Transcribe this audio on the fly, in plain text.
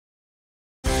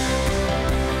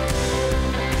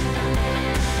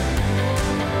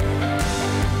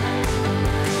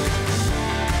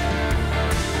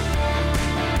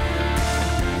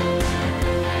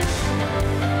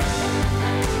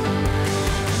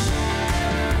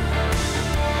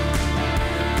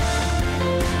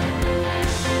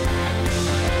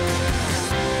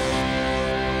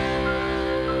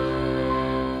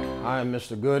am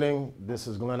Mr. Gooding. This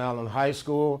is Glen High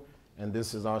School, and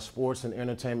this is our sports and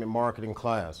entertainment marketing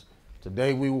class.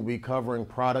 Today we will be covering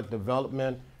product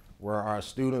development, where our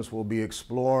students will be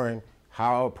exploring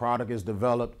how a product is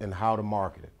developed and how to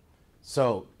market it.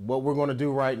 So what we're going to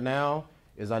do right now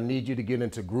is I need you to get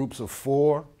into groups of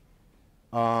 4,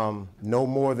 no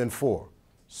more than 4.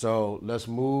 So let's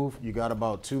move. You got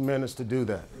about 2 minutes to do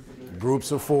that.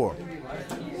 Groups of 4.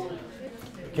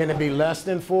 Can it be less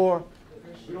than 4?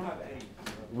 We don't have any.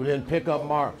 We didn't pick up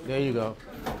Mark. There you go.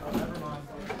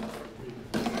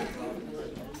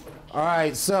 All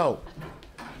right, so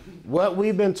what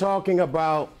we've been talking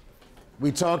about,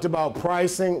 we talked about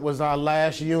pricing was our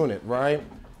last unit, right?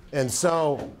 And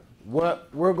so what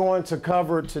we're going to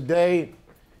cover today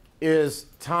is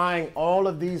tying all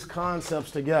of these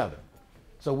concepts together.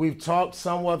 So we've talked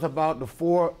somewhat about the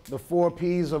four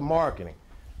P's of marketing.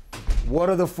 What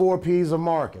are the 4 P's of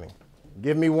marketing?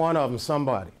 Give me one of them,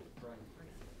 somebody.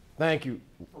 Thank you.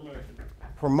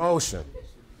 Promotion.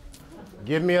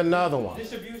 Give me another one.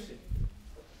 Distribution.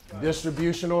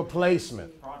 Distribution or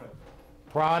placement.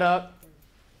 Product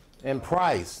and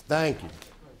price. Thank you.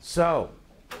 So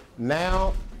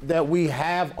now that we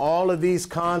have all of these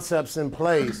concepts in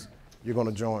place, you're going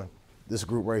to join this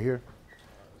group right here.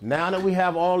 Now that we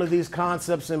have all of these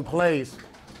concepts in place,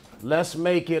 let's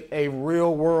make it a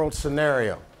real world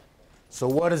scenario. So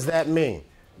what does that mean?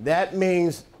 That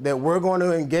means that we're going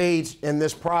to engage in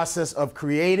this process of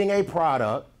creating a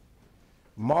product,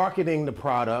 marketing the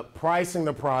product, pricing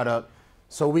the product,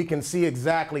 so we can see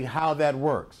exactly how that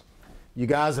works. You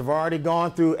guys have already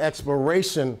gone through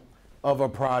exploration of a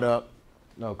product.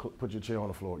 No, put your chair on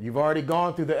the floor. You've already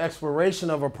gone through the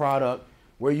exploration of a product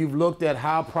where you've looked at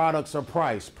how products are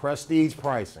priced, prestige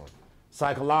pricing,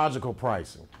 psychological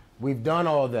pricing. We've done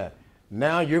all that.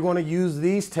 Now you're going to use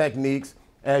these techniques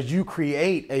as you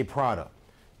create a product.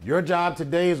 Your job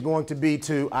today is going to be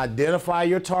to identify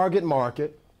your target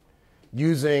market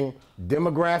using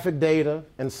demographic data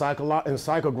and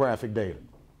psychographic data.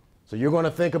 So you're going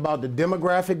to think about the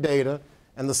demographic data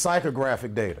and the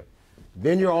psychographic data.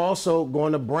 Then you're also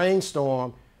going to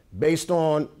brainstorm based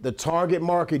on the target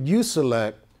market you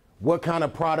select, what kind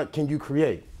of product can you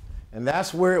create? And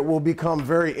that's where it will become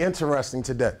very interesting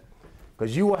today,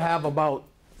 because you will have about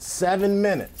 7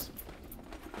 minutes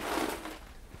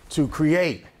to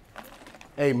create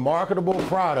a marketable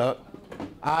product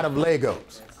out of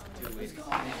Legos.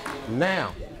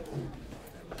 Now,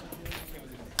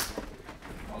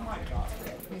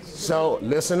 so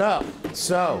listen up.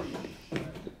 So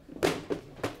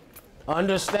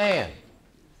understand,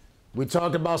 we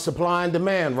talked about supply and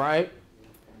demand, right?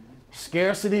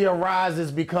 Scarcity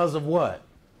arises because of what?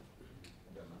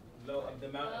 The low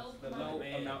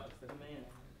amount of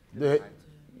demand.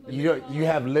 You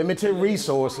have limited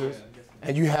resources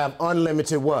and you have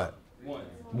unlimited what?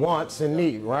 Wants and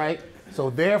need, right? So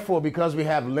therefore, because we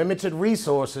have limited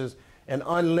resources and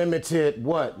unlimited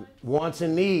what? Wants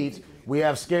and needs, we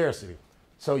have scarcity.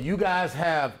 So you guys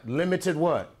have limited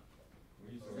what?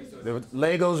 The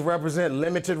Legos represent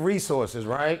limited resources,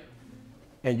 right?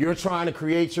 And you're trying to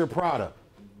create your product,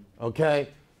 okay?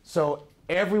 So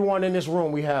everyone in this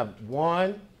room, we have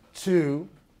 1, 2,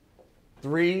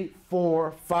 3,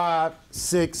 4, 5,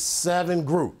 6, 7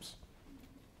 groups.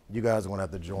 You guys are going to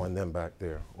have to join them back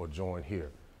there or join here.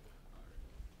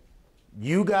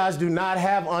 You guys do not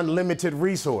have unlimited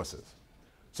resources.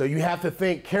 So you have to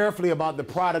think carefully about the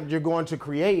product you're going to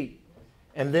create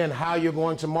and then how you're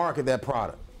going to market that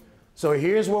product. So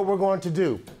here's what we're going to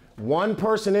do. 1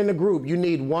 person in the group, you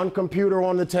need 1 computer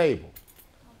on the table.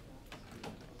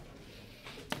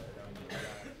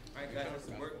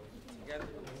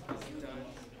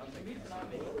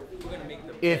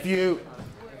 If you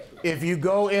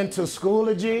go into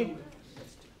Schoology,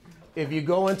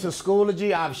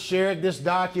 I've shared this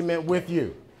document with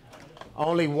you.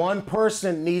 Only 1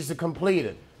 person needs to complete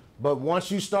it. But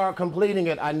once you start completing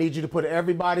it, I need you to put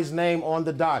everybody's name on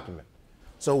the document.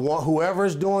 So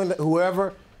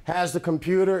whoever has the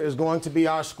computer is going to be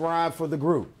our scribe for the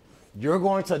group. You're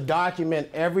going to document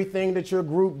everything that your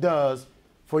group does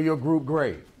for your group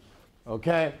grade.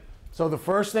 Okay? So the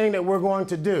first thing that we're going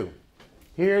to do,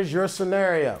 here's your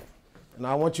scenario. And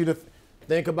I want you to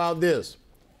think about this.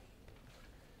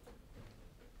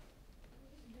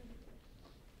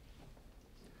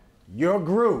 Your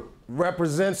group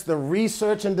represents the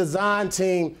research and design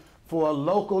team for a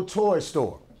local toy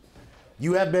store.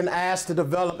 You have been asked to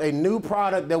develop a new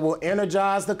product that will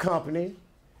energize the company,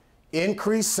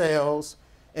 increase sales,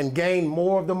 and gain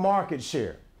more of the market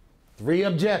share. 3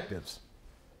 objectives: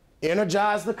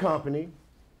 energize the company,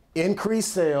 increase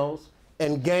sales,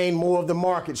 and gain more of the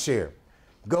market share.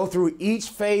 Go through each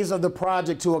phase of the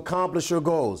project to accomplish your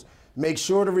goals. Make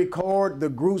sure to record the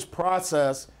group's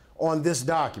process on this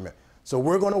document. So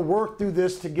we're going to work through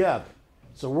this together.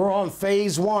 So we're on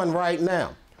phase 1 right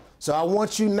now. So I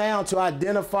want you now to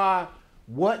identify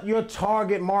what your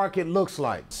target market looks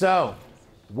like. So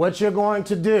what you're going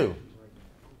to do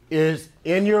is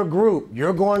in your group,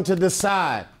 you're going to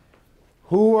decide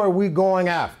who are we going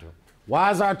after?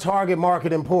 Why is our target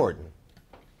market important?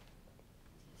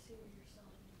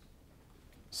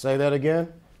 Say that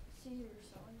again.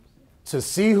 To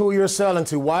see who you're selling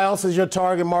to. Why else is your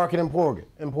target market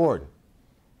important?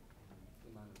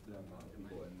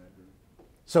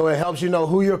 So it helps you know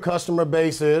who your customer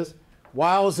base is.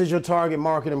 Why else is your target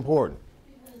market important?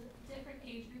 Different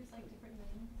age groups like different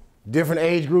things. Different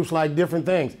age groups like different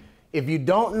things. If you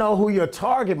don't know who your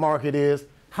target market is,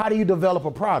 how do you develop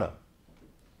a product?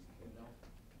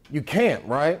 You can't,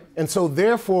 right? And so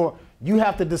therefore, you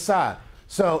have to decide.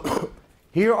 So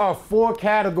here are 4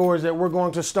 categories that we're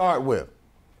going to start with.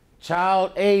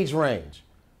 Child age range,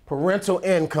 parental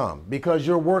income, because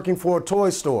you're working for a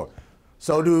toy store.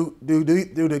 So do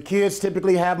the kids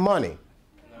typically have money?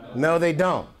 No, they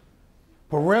don't.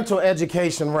 Parental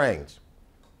education range.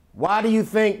 Why do you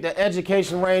think the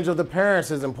education range of the parents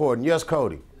is important? Yes,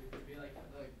 Cody. The parents'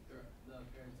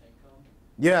 income.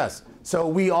 Yes. So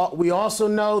we also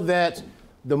know that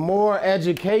the more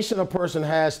education a person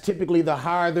has, typically the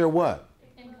higher their what?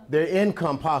 Their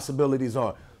income possibilities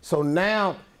are. So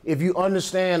now, if you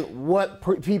understand what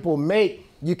people make,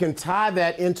 you can tie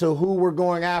that into who we're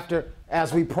going after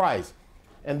as we price.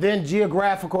 And then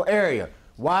geographical area.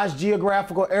 Why is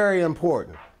geographical area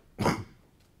important?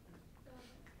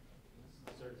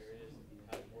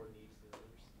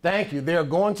 Thank you. There are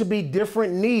going to be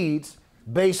different needs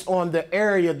based on the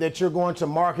area that you're going to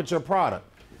market your product.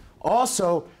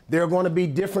 Also, there are going to be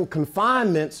different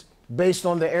confinements based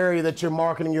on the area that you're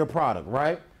marketing your product,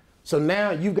 right? So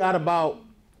now you've got about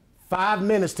 5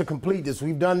 minutes to complete this.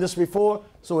 We've done this before,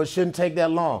 so it shouldn't take that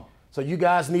long. So you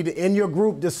guys need to, in your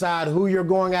group, decide who you're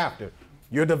going after.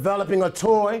 You're developing a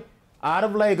toy out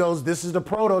of Legos. This is the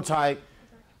prototype.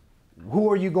 Who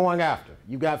are you going after?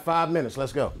 You've got 5 minutes.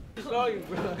 Let's go.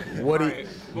 What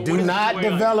do not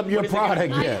develop your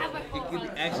product yet.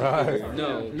 Right.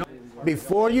 No.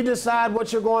 Before you decide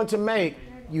what you're going to make,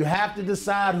 you have to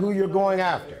decide who you're going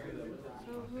after.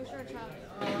 So who's our child?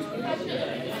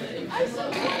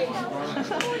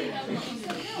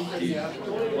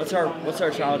 What's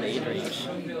our child age range?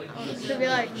 Should be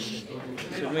like,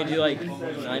 Should we do like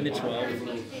 9 to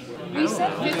 12? we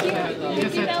said 50. You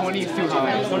just said 20 is too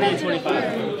high. 20 to 25.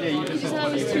 Yeah, you just said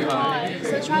 20 is too high.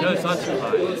 So try. No, it's not too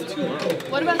high. It's too low.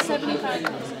 What about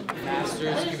 75,000?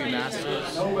 Masters, could be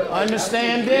masters.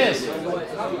 Understand this.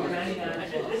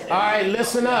 All right,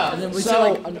 listen up.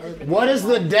 So, what is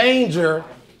the danger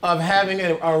of having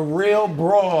a real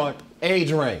broad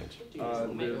age range?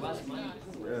 There's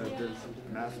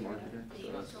mass marketing.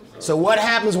 So what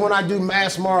happens when I do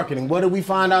mass marketing? What do we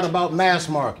find out about mass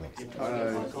marketing? It's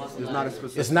not a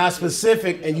specific. It's not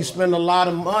specific, and you spend a lot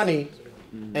of money,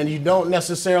 and you don't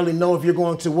necessarily know if you're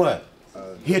going to what?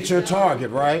 Hit your target,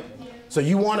 right? So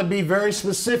you want to be very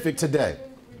specific today.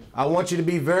 I want you to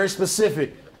be very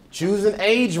specific. Choose an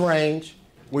age range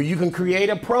where you can create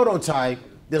a prototype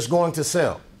that's going to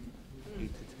sell.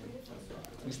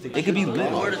 It could be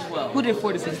little. Who did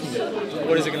 4 to 16?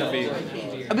 What is it gonna be? I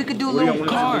mean, we could do a little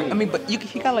car. I mean, but he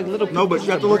got like little. No, but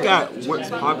you have to look at what's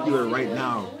popular right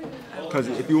now. Because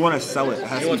if you want to sell it, it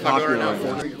has to be popular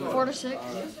right now. 4 to 6.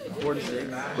 What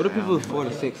do people with 4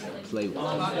 to 6 play with?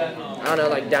 I don't know,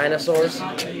 like dinosaurs.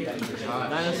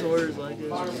 Dinosaurs, like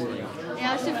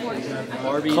Yeah, let's do 4 to 6.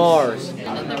 Barbies. Cars.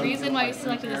 And the reason why we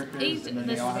selected this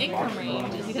income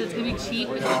range is because it's going to be cheap,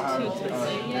 but not too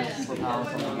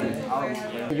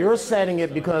expensive. You're setting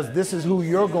it because this is who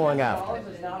you're going after.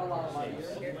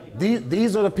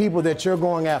 These are the people that you're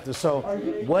going after. So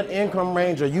what income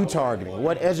range are you targeting?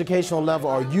 What educational level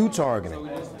are you targeting?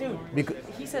 Dude,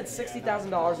 he said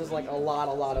 $60,000 is like a lot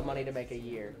of money to make a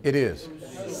year. It is.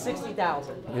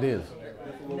 60,000. It is.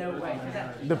 No way.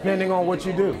 Depending on what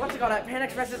you do. What's it called? At Pan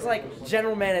Express, it's like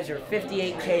general manager,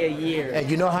 $58K a year. And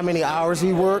you know how many hours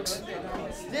he works?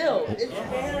 Still, it's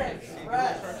Pan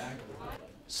Express.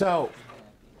 So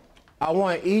I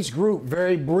want each group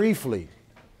very briefly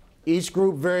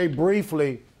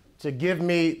to give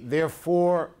me their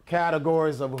 4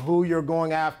 categories of who you're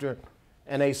going after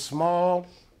and a small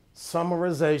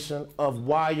summarization of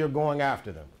why you're going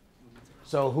after them.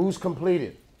 So who's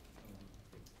completed?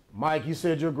 Mike, you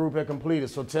said your group had completed.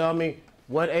 So tell me,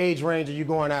 what age range are you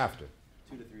going after?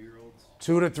 2 to 3 year olds.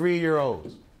 2 to 3 year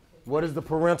olds. What is the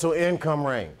parental income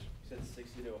range? You said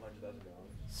 60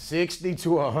 $60,000 to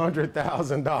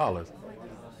 $100,000.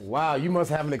 Wow, you must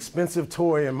have an expensive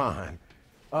toy in mind.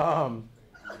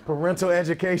 Parental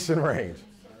education range.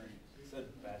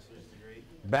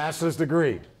 Bachelor's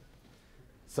degree.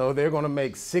 So they're going to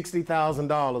make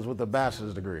 $60,000 with a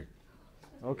bachelor's degree.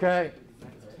 Okay?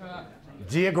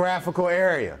 Geographical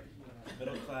area.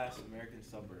 Middle class American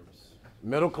suburbs.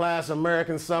 Middle class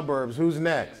American suburbs. Who's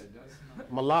next?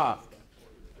 Malak.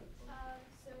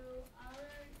 So our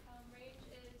range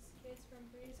is kids from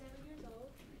 3 to 7 years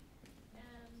old,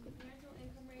 and the parental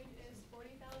income range is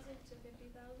 $40,000 to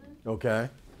 $50,000. Okay.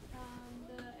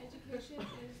 The education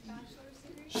is bachelor's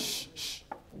degree,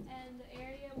 and the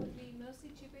area would be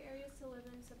mostly cheaper areas to live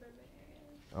in, suburban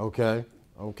areas. Okay.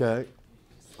 Okay.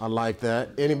 I like that.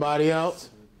 Anybody else?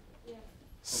 Yeah.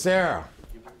 Sarah.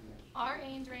 Our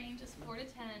age range is 4 to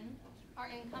 10. Our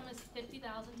income is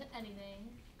 50,000 to anything.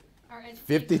 Our education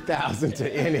 50,000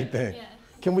 to anything. Yes.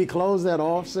 Can we close that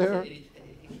off, Sarah?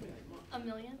 A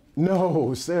million?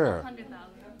 No, Sarah.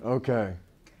 100,000. Okay.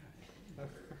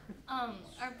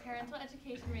 Our parental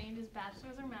education range is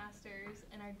bachelor's or master's,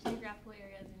 and our geographical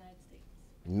area is the United States.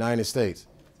 United States.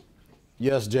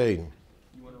 Yes, Jaden.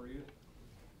 You want to read it?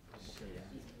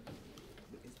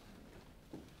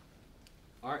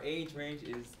 Our age range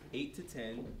is 8 to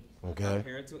 10. Okay. Our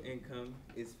parental income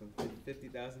is from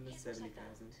 50,000 to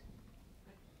 70,000.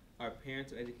 Our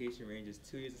parental education range is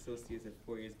 2 years associates and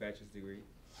 4 years bachelor's degree.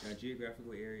 And our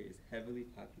geographical area is heavily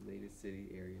populated city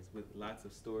areas with lots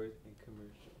of stores and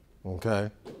commercial. Okay.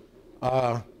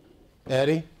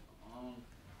 Eddie?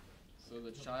 So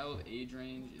the child age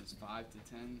range is 5 to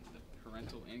 10. The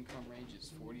parental income range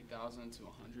is 40,000 to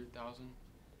 100,000.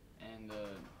 And the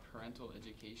parental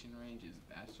education range is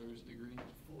bachelor's degree.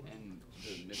 And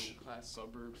the middle class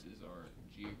suburbs is our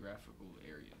geographical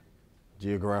area.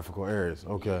 Geographical areas.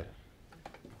 Okay.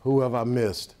 Who have I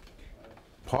missed?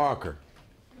 Parker.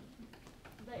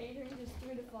 The age range is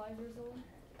 3 to 5 years old,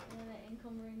 and then the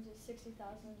income range is $60,000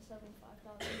 to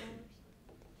 $75,000.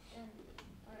 And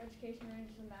our education range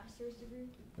is a master's degree,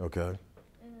 Okay.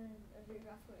 and then our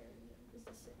geographical area is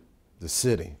the city. The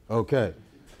city. Okay.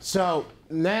 So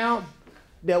now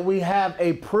that we have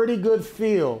a pretty good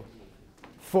feel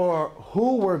for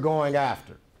who we're going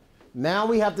after, now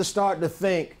we have to start to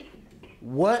think,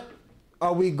 what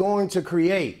are we going to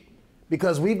create?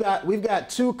 Because we've got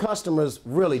two customers,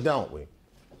 really, don't we?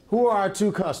 Who are our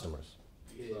two customers?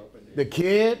 The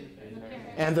kid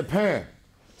and the parent.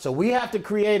 So we have to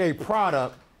create a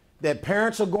product that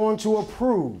parents are going to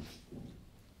approve.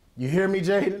 You hear me,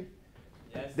 Jaden?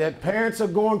 Yes. That parents are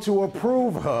going to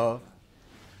approve of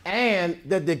and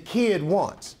that the kid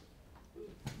wants.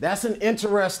 That's an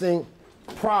interesting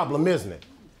problem, isn't it?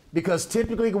 Because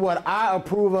typically what I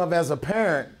approve of as a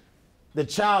parent, the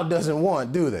child doesn't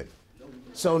want, do they?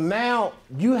 So now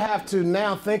you have to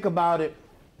now think about it.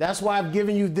 That's why I've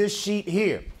given you this sheet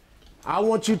here. I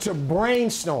want you to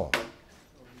brainstorm.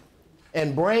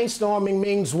 And brainstorming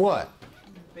means what?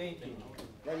 Thinking.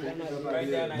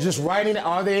 Just writing.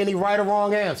 Are there any right or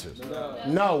wrong answers?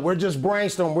 No, we're just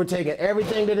brainstorming. We're taking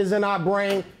everything that is in our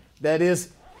brain that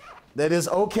is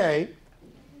okay,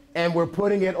 and we're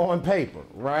putting it on paper,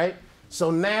 right? So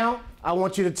now I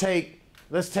want you to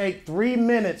let's take 3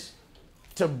 minutes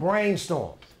to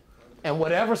brainstorm. And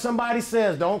whatever somebody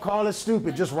says, don't call it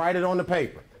stupid, just write it on the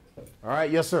paper. All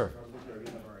right, yes, sir.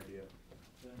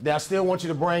 I still want you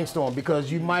to brainstorm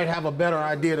because you might have a better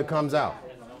idea that comes out.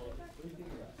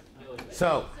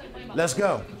 So, let's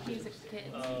go. Music for kids.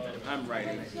 I'm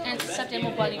writing. And it's a stuffed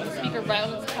animal bunny with a speaker right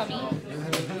on its tummy.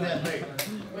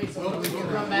 We'll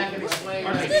come back and explain.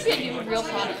 It's gonna be a new real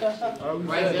product.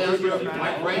 Write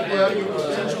down your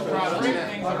potential product.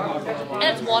 And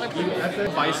it's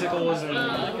waterproof. Bicycles and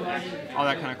all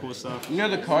that kind of cool stuff. You know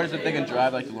the cars that they can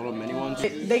drive, like the little mini ones?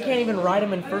 They can't even ride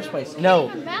them in first place. No,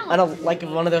 like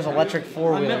one of those electric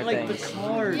four-wheeler things.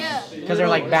 cars. Yeah, Because they're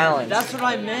like balanced. That's what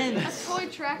I meant. a toy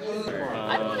tractor.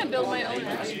 I want to build my own.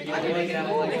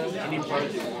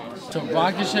 So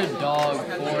rocket ship dog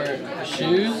for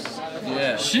shoes?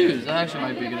 Yeah. Shoes, that actually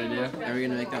might be a good idea. Are we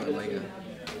gonna make that with Lego?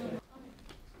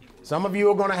 Some of you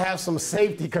are going to have some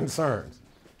safety concerns.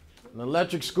 An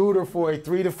electric scooter for a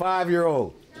 3 to 5 year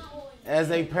old.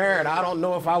 As a parent, I don't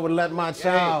know if I would let my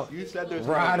child You said there's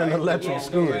ride an electric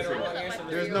scooter.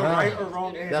 There's no right or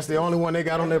wrong answer. That's the only one they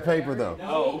got on their paper, though.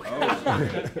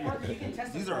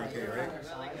 These are okay, right?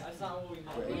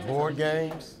 Board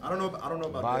games, I don't know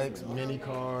about bikes, mini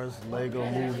cars, Lego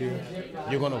movie.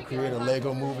 You're going to create a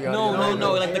Lego movie out No, of no, your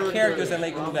no. Like the characters in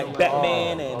Lego, like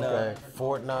Batman and Okay,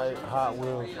 Fortnite, Hot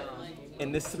Wheels.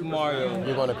 and this Super Mario.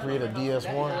 You're going to create a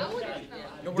DS1?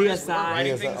 DSi.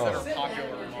 DSi.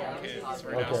 Oh. kids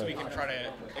right now, so we can try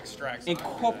to extract.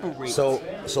 Incorporate. So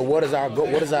what is our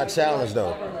what is our challenge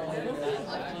though?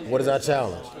 What is our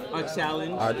challenge? Our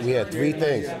challenge. We had 3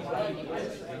 things: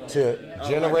 to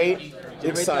generate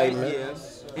excitement,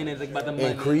 Yes. And it's like about the money.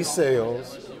 increase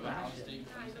sales,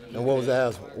 and what was the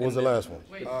last one? What was the last one?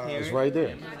 It's right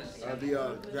there. You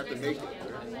have to make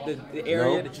it. The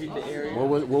area, No. the area.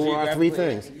 What were our 3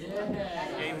 things?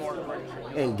 Gain more market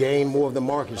share. And gain more of the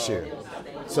market share.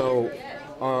 So,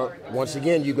 once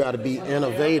again, you got to be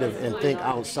innovative and think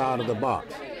outside of the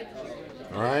box.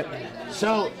 All right.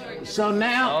 So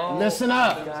now, listen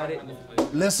up.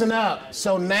 Listen up.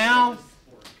 So now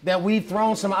that we've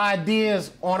thrown some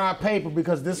ideas on our paper,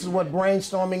 because this is what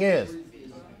brainstorming is.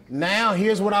 Now,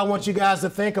 here's what I want you guys to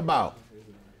think about.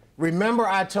 Remember,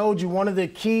 I told you one of the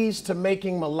keys to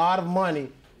making a lot of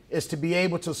money is to be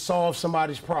able to solve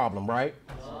somebody's problem, right?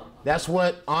 That's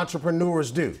what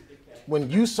entrepreneurs do. When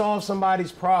you solve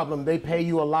somebody's problem, they pay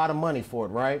you a lot of money for it,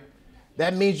 right?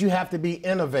 That means you have to be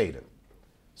innovative.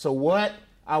 So what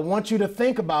I want you to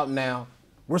think about now,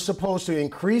 we're supposed to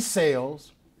increase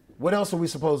sales. What else are we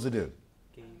supposed to do?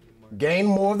 Gain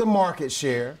more of the market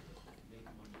share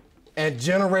and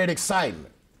generate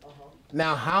excitement.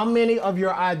 Now, how many of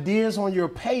your ideas on your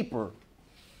paper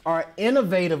are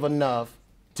innovative enough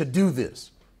to do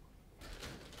this?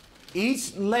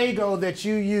 Each Lego that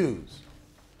you use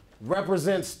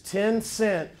represents 10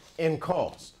 cents in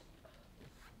cost.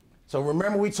 So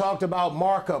remember we talked about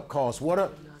markup costs.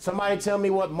 Somebody tell me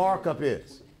what markup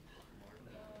is.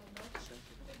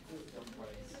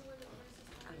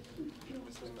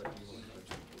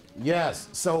 Yes,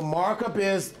 so markup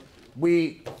is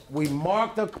we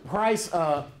mark the price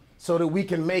up so that we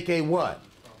can make a what?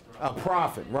 A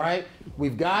profit, right?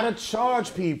 We've got to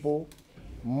charge people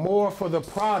more for the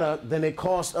product than it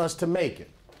costs us to make it.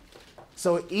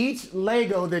 So each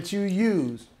Lego that you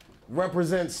use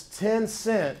represents 10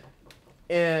 cents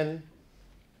in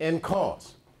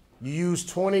cost. You use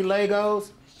 20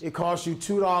 Legos, it costs you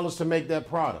 $2 to make that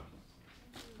product.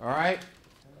 All right?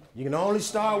 You can only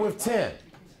start with 10.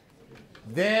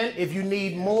 Then, if you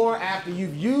need more after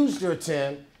you've used your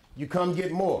 10, you come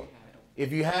get more.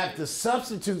 If you have to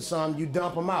substitute some, you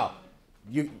dump them out.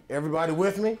 Everybody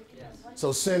with me? Yes.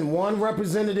 So send one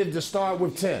representative to start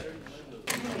with 10.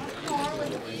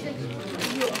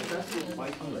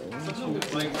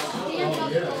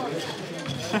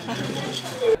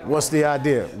 What's the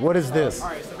idea? What is this? All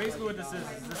right, so basically what this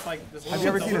is this like this. Have you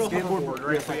ever seen a skateboard board,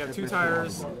 right? So you have 2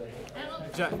 tires.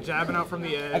 Jabbing out from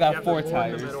the edge. I got you have 4 the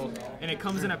tires. in the middle, and it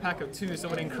comes in a pack of 2,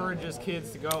 so it encourages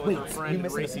kids to go out with their friend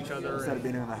and race each other. Instead of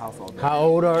being in the house all day. How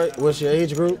old are you? What's your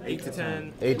age group? 8 to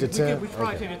 10. 8 to 10? We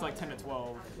probably take it to like 10 to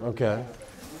 12. Okay.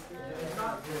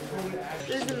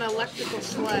 There's an electrical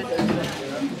sled.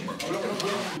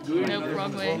 No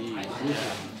Broadway.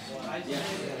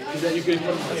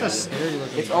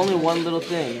 It's only one little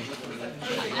thing.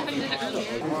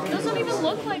 It doesn't even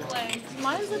look like legs.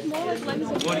 Mine look more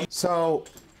like legs. So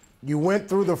you went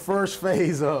through the first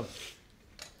phase of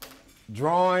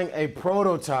drawing a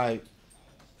prototype,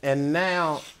 and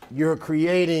now you're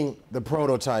creating the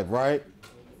prototype, right?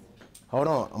 Hold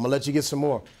on, I'm gonna let you get some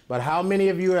more. But how many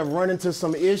of you have run into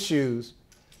some issues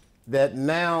that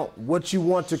now what you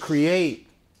want to create,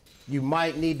 you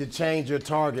might need to change your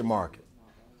target market?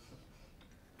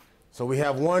 So we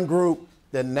have one group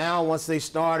that now once they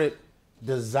started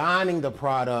designing the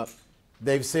product,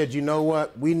 they've said, you know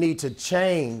what, we need to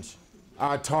change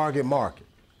our target market.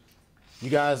 You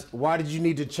guys, why did you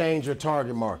need to change your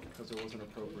target market? Because it wasn't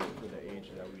appropriate for the age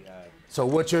that we had. So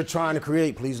what you're trying to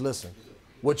create, please listen.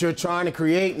 What you're trying to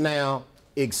create now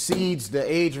exceeds the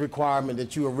age requirement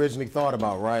that you originally thought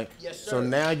about, right? Yes, sir. So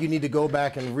now you need to go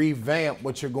back and revamp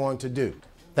what you're going to do.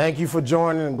 Thank you for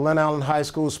joining Glen Allen High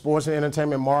School Sports and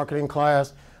Entertainment Marketing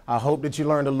class. I hope that you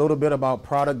learned a little bit about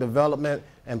product development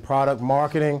and product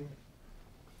marketing.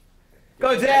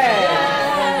 Go Jazz!